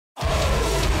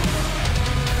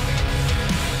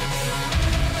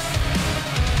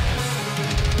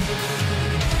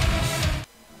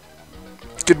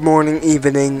Good morning,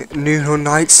 evening, noon or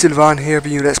night, SteelOfIron here for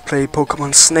you. Let's play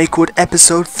Pokemon Snakewood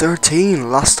episode 13.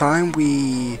 Last time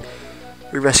we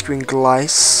were rescuing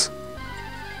Gleis.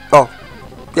 Oh,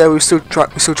 yeah, we're still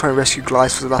trying to rescue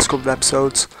Gleis for the last couple of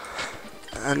episodes.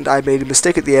 And I made a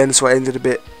mistake at the end, so I ended a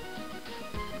bit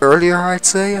earlier, I'd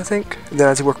say, I think. And then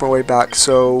I had to work my way back,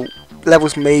 so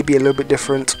levels may be a little bit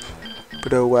different,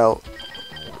 but oh well.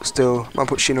 Still, I'll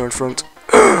put Shino in front.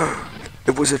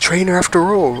 It was a trainer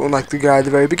after all, unlike the guy at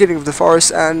the very beginning of the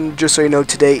forest. And just so you know,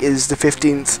 today is the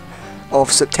 15th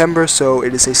of September, so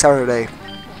it is a Saturday.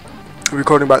 We're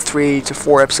recording about 3 to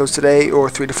 4 episodes today, or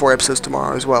 3 to 4 episodes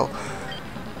tomorrow as well.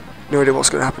 No idea what's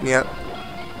going to happen yet.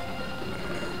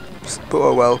 But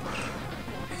oh well.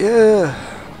 Yeah.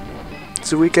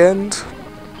 It's a weekend.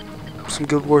 Some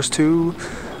Guild Wars 2.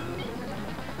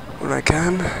 When I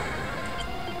can.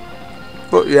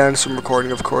 But yeah, and some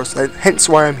recording, of course. Hence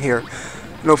why I'm here.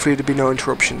 And hopefully there'll be no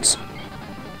interruptions.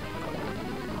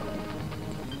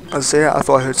 As I say, I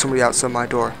thought I heard somebody outside my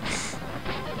door.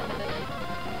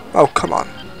 Oh, come on.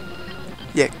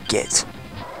 Yeah, get.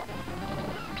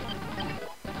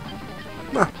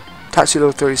 Ah, Taxi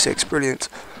Level 36, brilliant.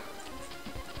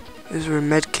 Is there a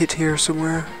med kit here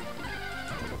somewhere?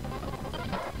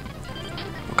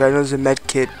 Okay, I know there's a med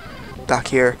kit back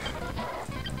here.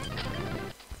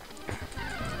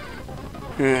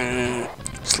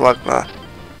 Slugma.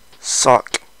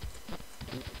 Suck.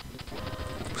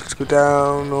 Let's go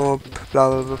down, up, blah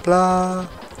blah blah blah.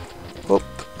 Up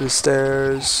the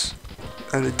stairs.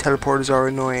 And the teleporters are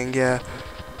annoying, yeah.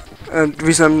 And the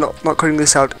reason I'm not cutting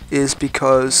this out is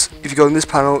because if you go in this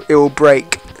panel, it will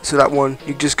break. So that one,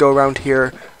 you just go around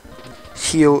here,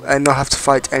 heal, and not have to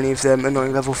fight any of them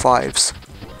annoying level 5s.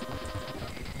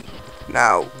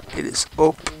 Now, it is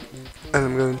up, and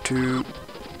I'm going to...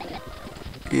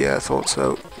 Yeah, I thought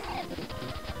so.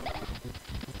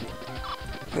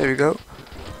 There we go.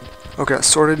 Okay, that's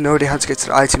sorted. No idea how to get to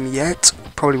the item yet.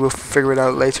 Probably will figure it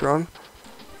out later on.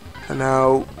 And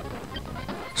now...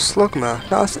 Slugma.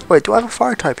 Now, wait, do I have a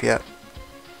fire type yet?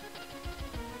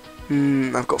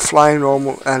 I've got flying,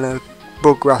 normal, and a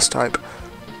bug grass type.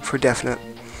 For definite.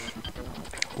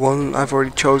 One I've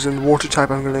already chosen. Water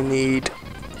type I'm going to need.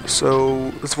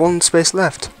 So, there's one space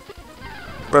left.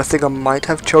 But I think I might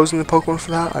have chosen the Pokemon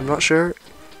for that. I'm not sure.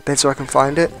 Then so I can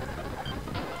find it.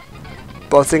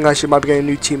 But I think I might be getting a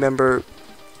new team member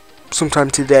sometime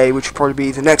today, which will probably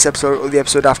be the next episode, or the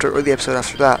episode after, or the episode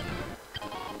after that.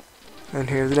 And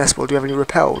here's the nest ball. Do you have any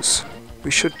repels?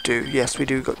 We should do. Yes, we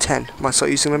do. We've got 10. Might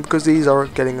start using them because these are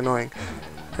getting annoying.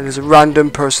 And there's a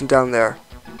random person down there.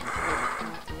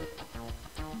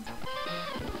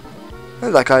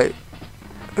 Like I...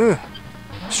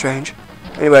 strange.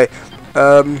 Anyway.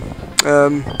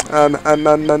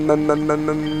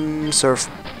 Surf.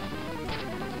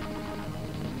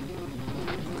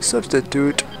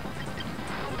 Substitute.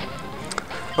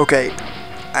 Okay.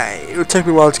 It'll take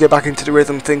me a while to get back into the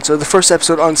rhythm thing. So the first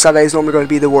episode on Saturday is normally going to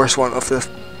be the worst one of the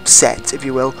set, if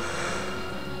you will.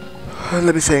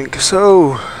 Let me think.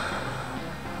 So...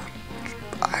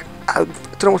 I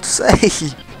don't know what to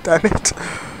say. Damn it.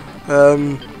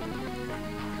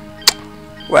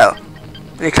 Well...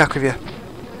 Any crack with you?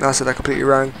 No, I said that completely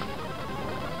wrong.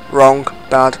 Wrong.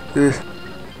 Bad. Ugh.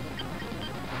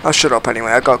 I'll shut up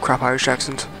anyway. I got a crap Irish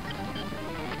accent.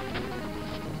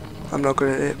 I'm not good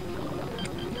at it.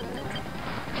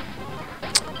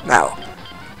 Now.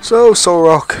 So,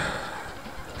 Solrock.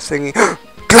 Thingy.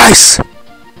 Gleis!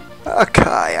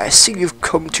 Okay, I see you've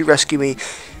come to rescue me.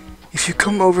 If you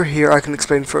come over here, I can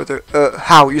explain further.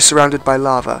 How? You're surrounded by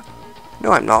lava.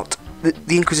 No, I'm not.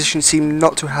 The Inquisition seem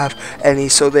not to have any,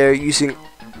 so they're using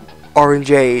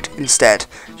orangeade instead.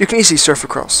 You can easily surf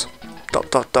across. ...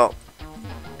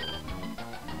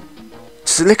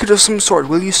 It's a liquid of some sort.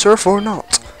 Will you surf or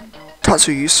not? That's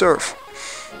who you surf.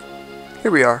 Here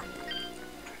we are.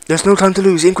 There's no time to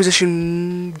lose. The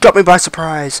Inquisition got me by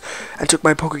surprise and took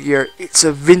my Pokegear. It's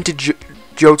a vintage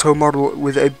Johto model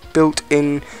with a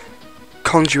built-in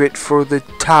conduit for the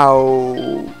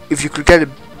Tau. If you could get it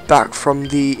back from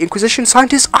the Inquisition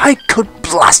scientists, I could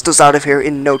blast us out of here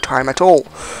in no time at all.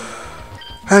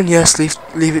 And yes,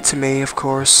 leave it to me, of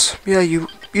course. Yeah, you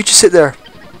just sit there,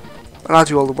 and I'll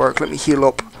do all the work. Let me heal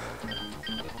up.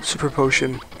 Super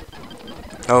potion.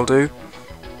 I'll do.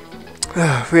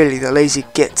 Really, the lazy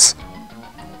gits.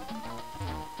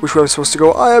 Which way I'm supposed to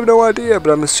go? I have no idea,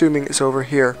 but I'm assuming it's over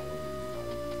here.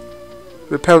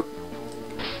 Repel.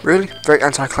 Really? Very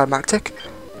anticlimactic.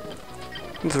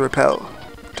 The repel.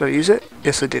 Did I use it?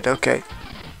 Yes, I did. Okay.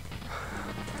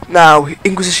 Now,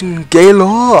 Inquisition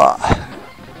Galore.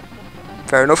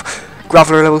 Fair enough.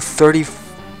 Graveler level 30.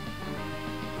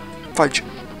 Fudge.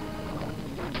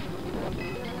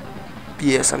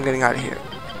 Yes, I'm getting out of here.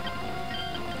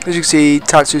 As you can see,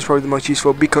 Tatsu is probably the most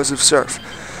useful because of Surf.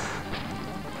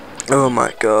 Oh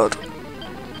my god.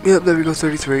 Yep, there we go,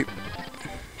 33.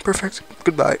 Perfect.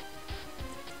 Goodbye.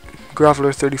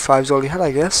 Graveler 35 is all he had,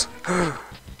 I guess.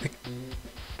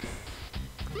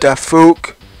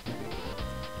 Dafook.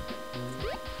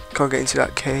 Can't get into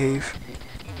that cave.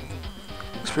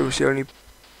 That's pretty much the only...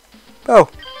 Oh.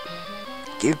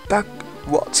 Give back...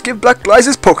 What? Give Black Gleis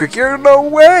his poker gear? No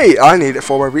way! I need it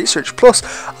for my research. Plus,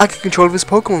 I can control his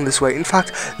Pokemon this way. In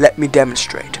fact, let me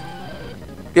demonstrate.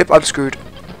 Yep, I'm screwed.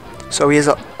 So he has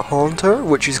a Haunter,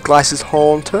 which is Gleis's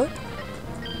Haunter.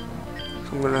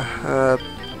 So I'm gonna...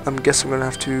 I guess I'm gonna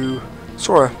have to...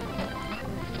 Sora.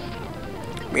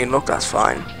 I mean, look, that's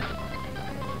fine.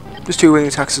 Just 2 wing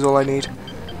attacks is all I need.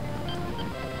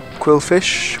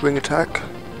 Quillfish, wing attack.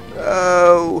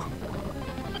 Oh...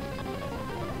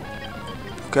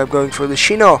 Okay, I'm going for the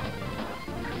Shino.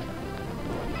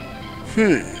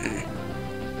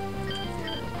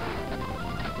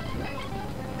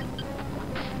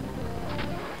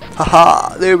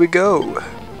 Haha, there we go.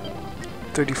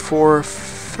 34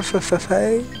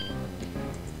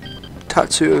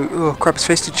 Tatsu. Oh crap, his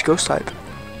face teach ghost type.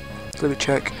 Let me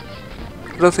check.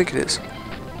 I don't think it is.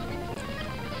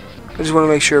 I just want to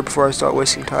make sure before I start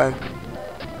wasting time.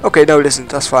 Okay, no it isn't,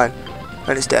 that's fine.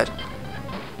 And it's dead.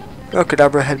 Oh,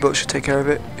 Kadabra Headbutt should take care of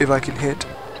it, if I can hit.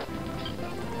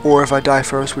 Or if I die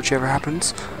first, whichever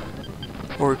happens.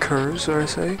 Or occurs, or I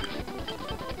say.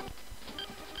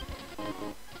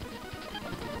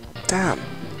 Damn.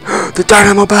 The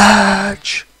Dynamo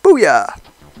Badge! Booyah!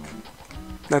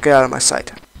 Now get out of my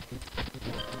sight.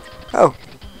 Oh.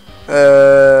 Do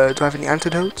I have any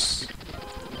antidotes?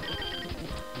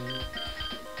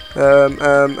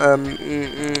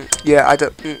 Yeah, I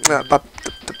don't...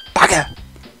 Bugger!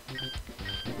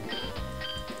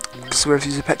 So we have to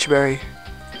use a Pecha Berry.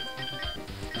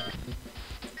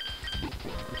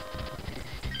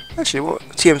 Actually, what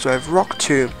TMs do I have? Rock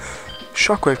Tomb.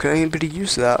 Shockwave, can anybody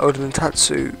use that other than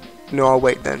Tatsu? No, I'll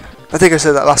wait then. I think I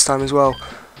said that last time as well.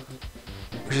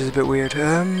 Which is a bit weird.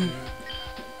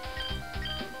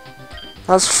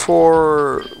 As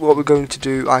for what we're going to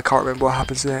do, I can't remember what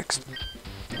happens next.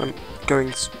 I'm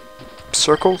going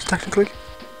circle, technically.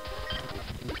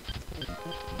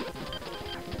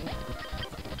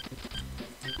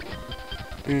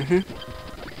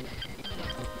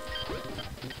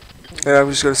 I'm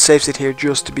just going to save it here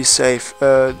just to be safe.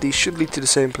 These should lead to the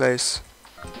same place.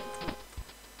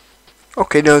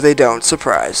 Okay, no they don't.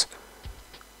 Surprise.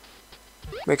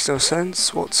 Makes no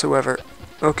sense whatsoever.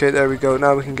 Okay, there we go.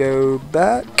 Now we can go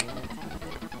back.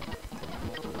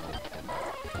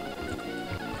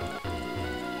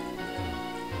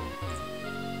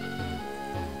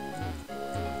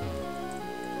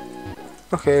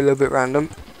 Okay, a little bit random.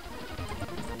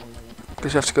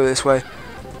 Just have to go this way.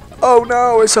 Oh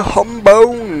no, it's a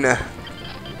Humbone!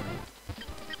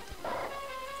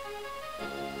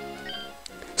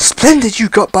 Splendid, you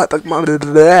got back my...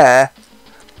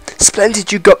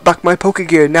 Splendid, you got back my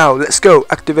Pokegear. Now, let's go.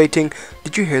 Activating...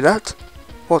 Did you hear that?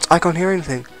 What? I can't hear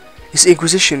anything. It's the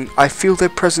Inquisition. I feel their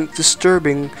presence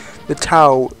disturbing the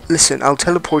Tau. Listen, I'll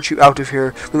teleport you out of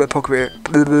here with my Pokegear.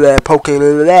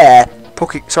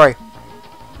 Sorry.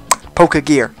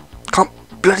 Pokegear. Can't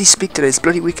bloody speak today. It's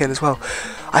bloody weekend as well.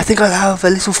 I think I'll have a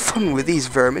little fun with these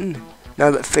vermin.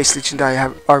 Now that Faceleech and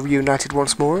I are reunited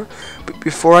once more. But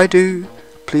before I do,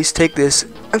 please take this,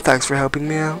 and thanks for helping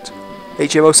me out.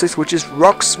 HM06, which is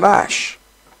Rock Smash.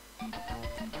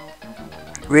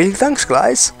 Really? Thanks,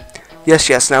 Gleis.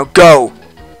 Yes, now go!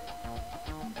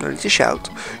 No need to shout.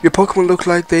 Your Pokemon look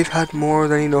like they've had more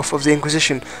than enough of the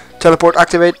Inquisition. Teleport,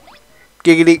 activate.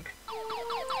 Giggity.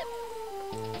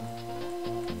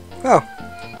 Oh.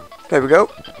 There we go.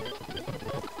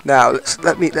 Now, let's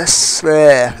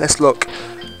look.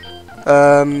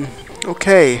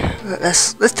 Okay.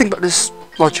 Let's think about this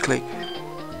logically.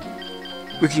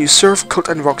 We can use Surf, Cut,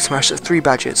 and Rock Smash as 3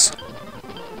 badges.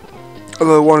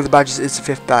 Although one of the badges is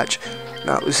the 5th badge.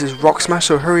 Now, this is Rock Smash,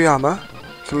 so Hariyama.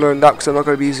 You can learn that because I'm not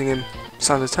going to be using him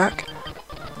Sound Attack.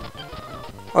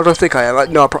 I don't think I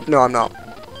am. No, I'm not.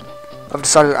 I've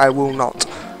decided I will not.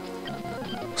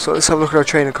 So let's have a look at our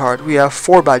trainer card. We have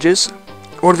 4 badges.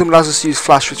 One of them allows us to use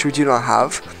Flash, which we do not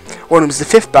have. One of them is the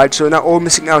 5th badge, so now all we're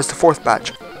missing now is the 4th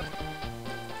badge.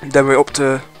 And then we're up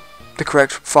to the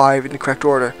correct 5 in the correct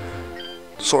order.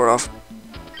 Sort of.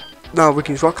 Now we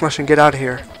can use Rock Smash and get out of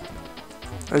here.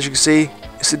 As you can see,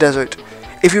 it's the desert.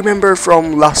 If you remember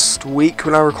from last week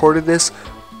when I recorded this,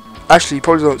 actually you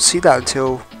probably don't see that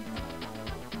until...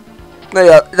 No,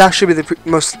 yeah, that should be the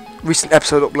most recent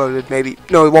episode uploaded, maybe.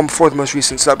 No, the one before the most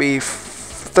recent, so that'd be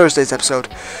Thursday's episode.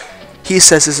 He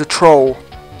says is a troll.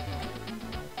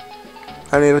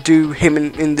 And if I do him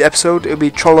in the episode, it'll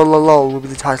be Trollololol will be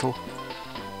the title.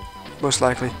 Most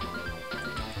likely.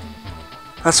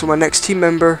 That's for my next team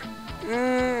member.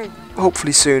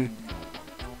 Hopefully soon.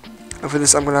 And for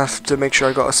this I'm going to have to make sure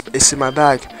I got a space in my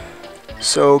bag.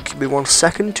 So give me 1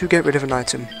 second to get rid of an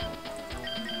item.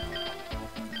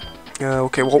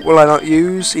 Okay, what will I not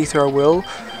use? Ether I will.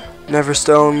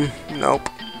 Neverstone, nope.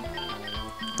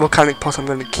 Volcanic pot I'm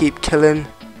going to keep killing.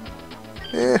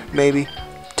 Maybe.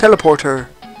 Teleporter.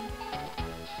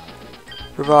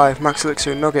 Revive. Max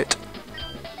Elixir. Nugget.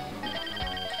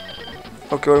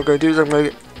 Okay, what I'm going to do is I'm going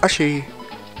to actually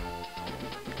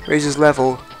raise his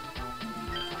level.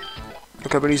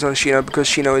 Okay, but he's on Shino because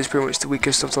Shino is pretty much the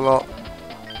weakest of the lot.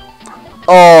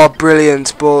 Oh,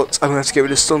 brilliant, but I'm going to have to get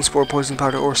rid of Stun Spore, Poison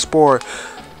Powder, or Spore.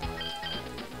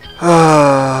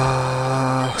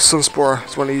 Stun Spore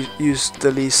is one I use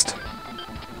the least.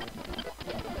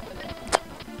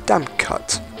 Damn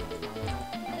cut.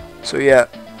 So yeah.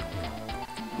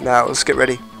 Now, let's get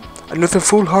ready. Another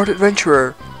foolhardy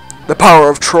adventurer. The power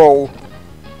of Troll.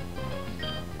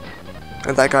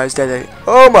 And that guy's dead.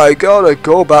 Oh my god, a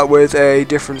Golbat with a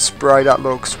different sprite. That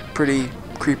looks pretty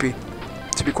creepy,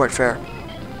 to be quite fair.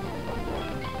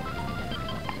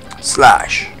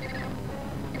 Slash.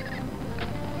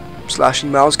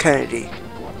 Slashing Miles Kennedy.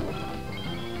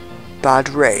 Bad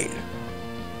rain.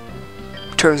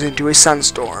 Turns into a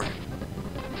sandstorm.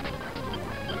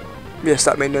 Yes,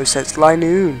 that made no sense.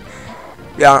 Linoon.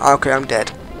 Yeah, okay, I'm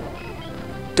dead.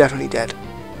 Definitely dead.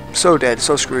 So dead,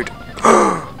 so screwed.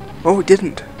 Oh, it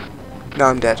didn't. Now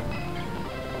I'm dead.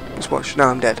 Just watch. Now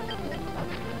I'm dead.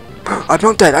 I'm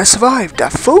not dead. I survived.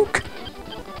 That folk.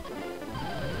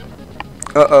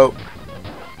 Uh-oh.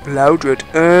 Loudred.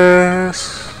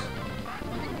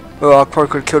 Oh, I probably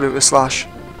could have killed it with Slash.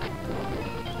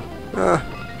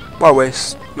 Why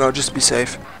waste? No, just to be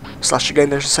safe. Slash again.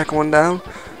 There's the second one down.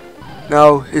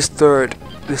 Now his third.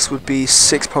 This would be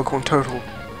 6 Pokemon total.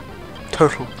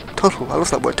 Total. I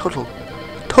love that word. Total.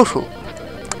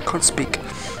 Can't speak.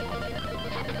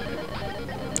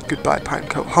 Goodbye,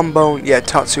 Pinecoat. Humbone. Yeah,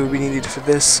 Tatsu we needed for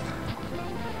this.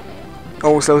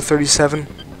 Almost level 37.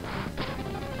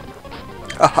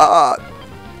 Aha!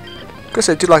 Guess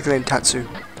I do like the name Tatsu.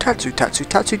 Tatsu.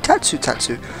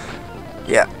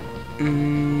 Yeah.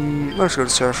 Let's go to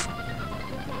Surf.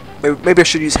 Maybe I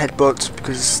should use Headbutt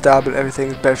because it's stab and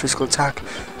everything, better physical attack.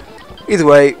 Either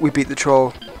way, we beat the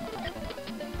troll.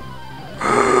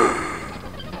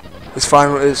 His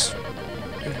final is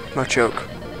not joke.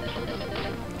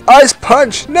 Ice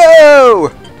Punch!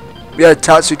 No! Yeah,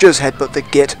 Tatsu, just headbutt the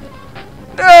git.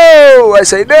 No! I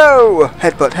say no!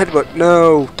 Headbutt,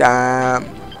 no! Damn.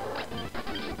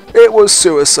 It was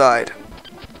suicide.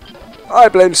 I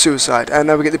blame suicide. And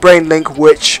now we get the Brain Link,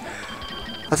 which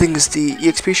I think is the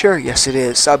EXP share. Yes, it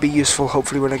is. That'll be useful,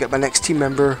 hopefully, when I get my next team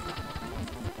member.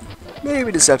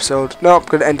 Maybe this episode. No, I'm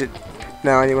going to end it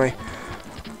now anyway.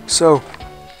 So,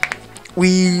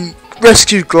 we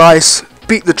rescued Gleis,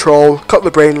 beat the troll, got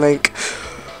the Brain Link.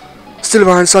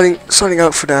 SteelOfIron signing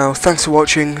out for now. Thanks for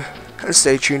watching, and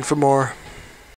stay tuned for more.